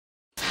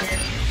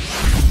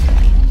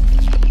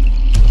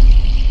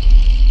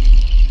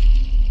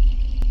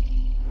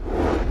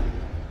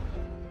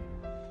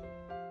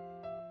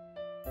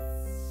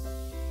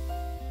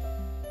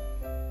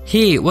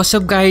Hey, what's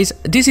up guys,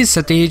 this is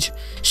Satej.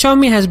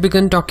 Xiaomi has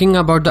begun talking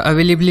about the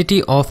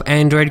availability of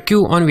Android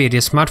Q on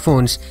various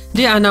smartphones.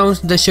 They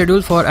announced the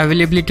schedule for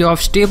availability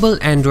of stable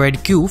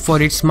Android Q for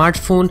its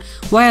smartphone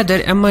via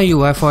their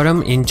MIUI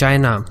forum in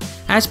China.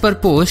 As per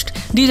post,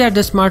 these are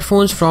the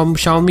smartphones from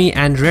Xiaomi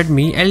and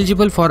Redmi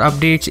eligible for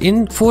updates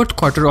in 4th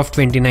quarter of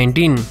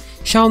 2019.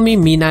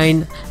 Xiaomi Mi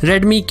 9,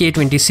 Redmi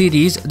K20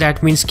 series,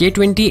 that means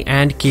K20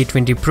 and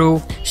K20 Pro,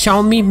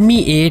 Xiaomi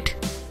Mi 8,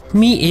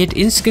 Mi 8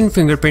 in-screen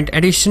fingerprint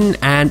edition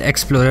and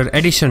Explorer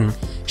edition,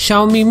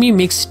 Xiaomi Mi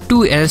Mix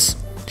 2S,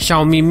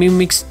 Xiaomi Mi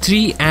Mix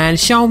 3 and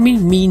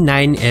Xiaomi Mi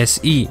 9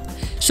 SE.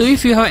 So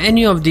if you have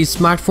any of these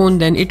smartphones,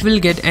 then it will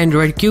get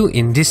Android Q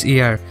in this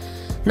year.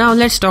 Now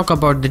let's talk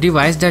about the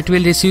device that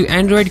will receive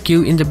Android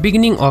Q in the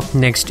beginning of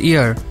next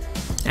year.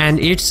 And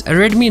it's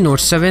Redmi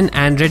Note 7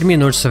 and Redmi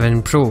Note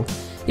 7 Pro.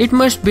 It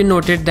must be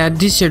noted that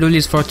this schedule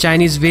is for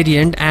Chinese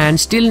variant and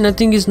still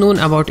nothing is known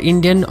about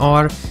Indian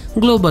or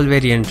global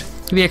variant.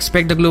 We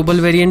expect the global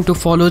variant to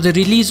follow the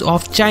release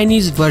of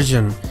Chinese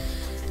version.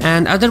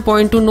 And other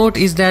point to note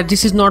is that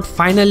this is not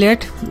final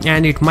yet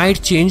and it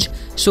might change,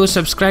 so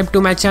subscribe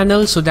to my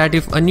channel so that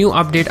if a new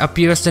update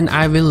appears then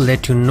I will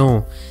let you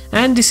know.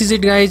 And this is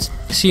it guys,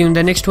 see you in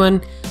the next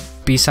one,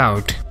 peace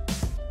out.